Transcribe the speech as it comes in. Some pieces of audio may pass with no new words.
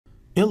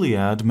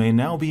ILLiad may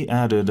now be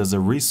added as a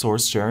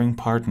resource-sharing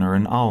partner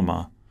in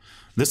Alma.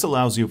 This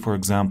allows you, for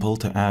example,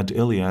 to add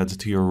ILLiad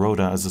to your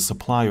rota as a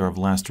supplier of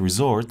last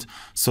resort,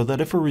 so that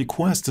if a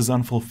request is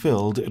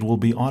unfulfilled, it will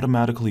be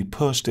automatically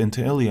pushed into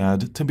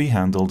ILLiad to be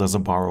handled as a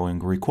borrowing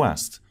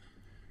request.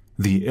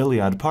 The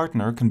ILLiad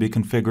partner can be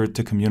configured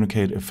to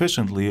communicate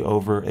efficiently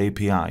over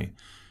API,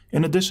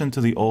 in addition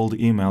to the old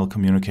email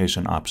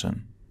communication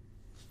option.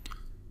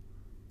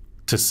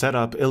 To set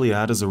up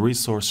ILLiad as a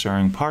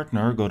resource-sharing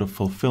partner, go to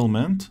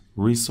Fulfillment,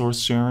 Resource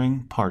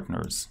Sharing,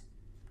 Partners.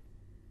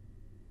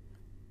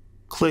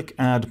 Click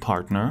Add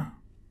Partner.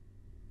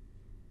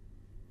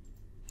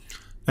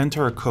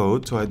 Enter a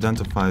code to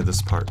identify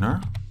this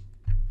partner,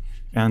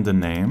 and a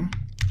name.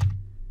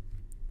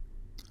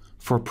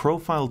 For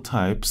profile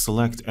type,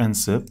 select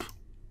NSIP,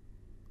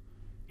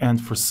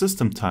 and for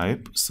system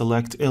type,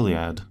 select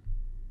ILLiad.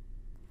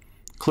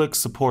 Click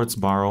Supports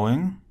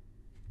Borrowing,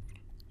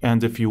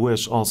 and if you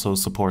wish, also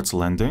supports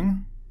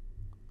lending,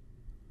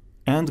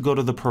 and go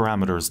to the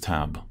Parameters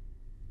tab.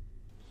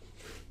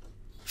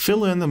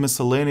 Fill in the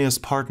miscellaneous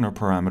partner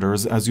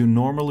parameters as you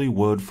normally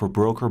would for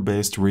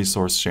broker-based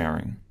resource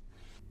sharing.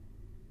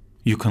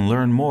 You can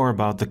learn more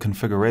about the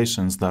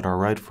configurations that are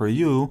right for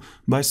you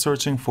by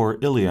searching for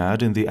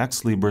ILLiad in the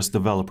Ex-Libris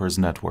Developers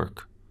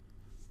Network.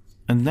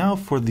 And now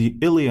for the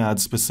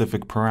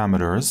ILLiad-specific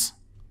parameters.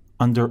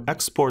 Under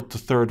Export to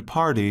Third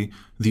Party,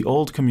 the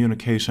old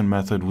communication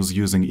method was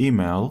using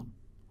email.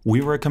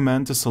 We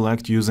recommend to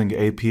select using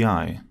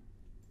API.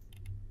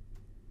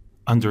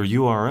 Under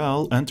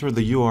URL, enter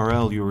the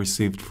URL you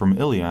received from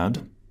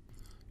ILLiad.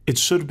 It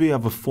should be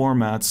of a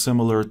format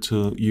similar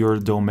to your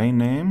domain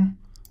name,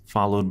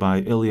 followed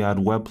by ILLiad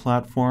Web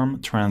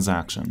Platform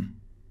transaction.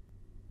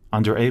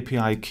 Under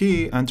API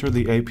key, enter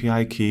the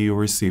API key you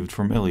received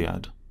from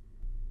ILLiad.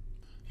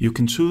 You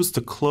can choose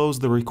to close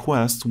the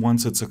request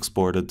once it's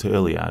exported to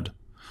ILLiad.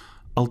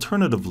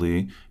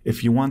 Alternatively,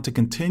 if you want to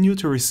continue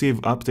to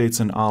receive updates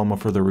in Alma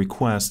for the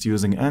request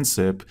using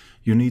NSIP,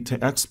 you need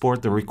to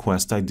export the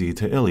request ID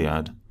to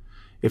ILLiad.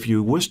 If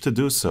you wish to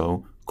do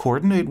so,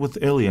 coordinate with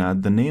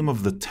ILLiad the name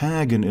of the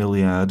tag in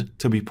ILLiad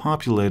to be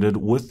populated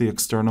with the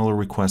external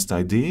request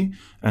ID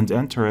and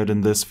enter it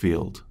in this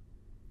field.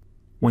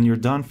 When you're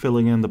done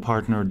filling in the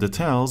partner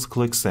details,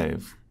 click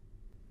Save.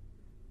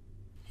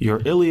 Your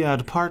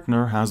ILLiad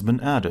partner has been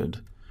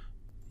added.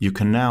 You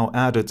can now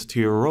add it to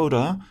your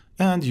rota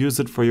and use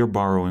it for your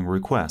borrowing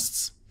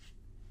requests.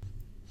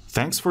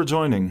 Thanks for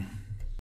joining.